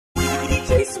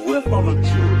Swift on the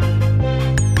jury.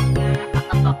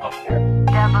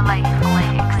 Double A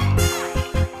flex.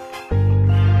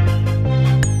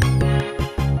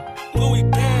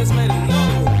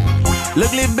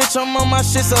 Look, little bitch, I'm on my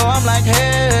shit, so I'm like,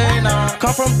 hey, now.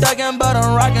 Come from thuggin', but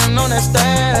I'm rockin' on that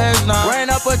stage, now. Ran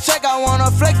up a check, I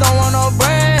wanna flex, don't want no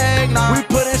break, now. We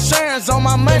put insurance on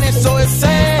my money, so it's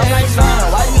safe. I'm like, nah,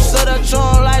 why you sit up, you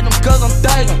don't like them, cause I'm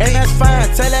thuggin'. And that's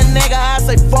fine, tell that nigga, I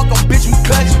say, fuck him, bitch, we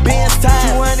clutchin'. Benz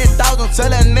time, 200,000,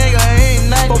 tell that nigga, ain't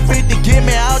nothing. 450, get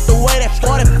me out the way, that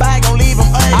 45 gon' leave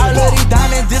him ugly. All of these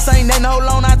diamonds, this ain't that no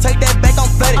loan, I take that back, I'm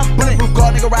flooded. Bulletproof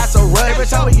car, nigga, ride so rugged. Every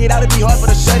time we get out, it be hard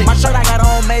for the shutty. My shirt I got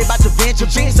on made by Vinci.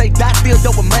 Jeans say dot still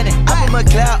dope with money. I put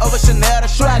McLeod over Chanel. The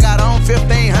shoe I got on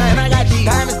 1500. And I got these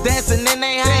diamonds dancing in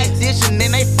they high edition.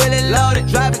 And they fully loaded.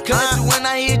 Driving country when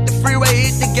I hit the freeway,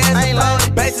 hit the gas ain't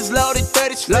loaded. Bases loaded,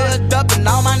 30 slugged up, and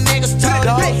all my niggas took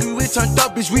it. We turned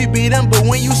up, bitch, we beat them, but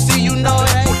when you see, you know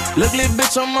it. Look, little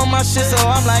bitch, I'm on my shit, so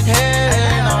I'm like,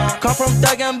 hey, now. Come from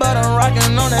thuggin', but I'm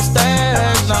rockin' on that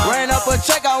stage, now. Ran up a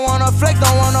check, I wanna flex,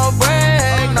 don't want no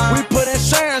break, now. We put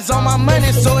insurance on my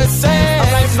money, so it's safe.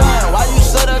 I'm like, fine, why you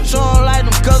sit up, you don't like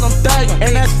them, cause I'm thuggin'.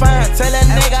 And that's fine, tell that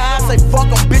nigga, I say, fuck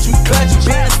him, bitch, we clutchin'.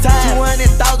 Benz time,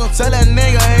 200,000, tell that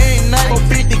nigga, ain't nothing.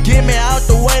 450, get me out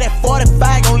the way, that 45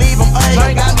 gon' leave him ugly.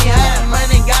 Drink got me high,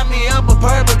 money got me up, a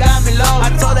purple got me low. I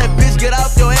told that bitch, get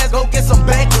off your ass, go get some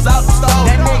bankers out the store.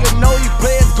 That nigga know you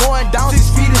play, it's going down, 6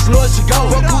 feet as low as you go.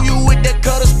 Fuck who you with that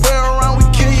cutter, spray around, we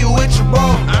kill you with your bro.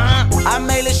 I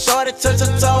made it short, it touch her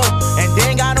toe, and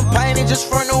then got him painted just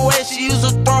from the way she used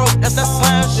her throat. That's that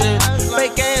slime shit.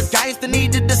 Fake ass gangsta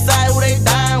need to decide who they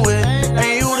dying with. And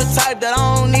you the type that I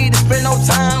don't need to spend no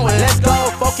time with. Let's go,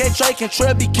 4K Trey can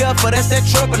trip, be careful, that's that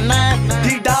 999.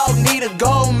 D-Dog need a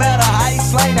gold medal, how you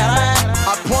slang that line?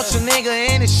 I punch a nigga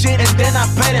in his shit and then I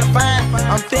pay that fine.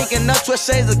 I'm thinking up 12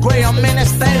 shades of gray, I'm in that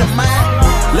state of mind.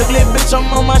 Look, little bitch, I'm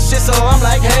on my shit, so I'm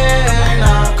like, hey,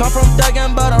 now. Come from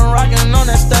thuggin', but I'm rockin' on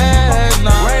that stage,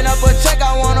 now. Ran up a check,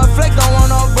 I wanna flex, don't want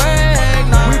no break,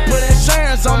 now. We put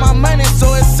insurance on my money,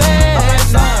 so it's safe. I'm like,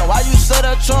 nah, why you sit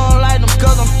up, you don't like them,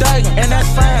 cause I'm thuggin'. And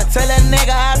that's fine, tell that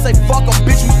nigga, I say, fuck him,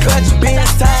 bitch, we clutchin'.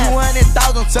 Benz time,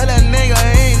 200,000, tell that nigga.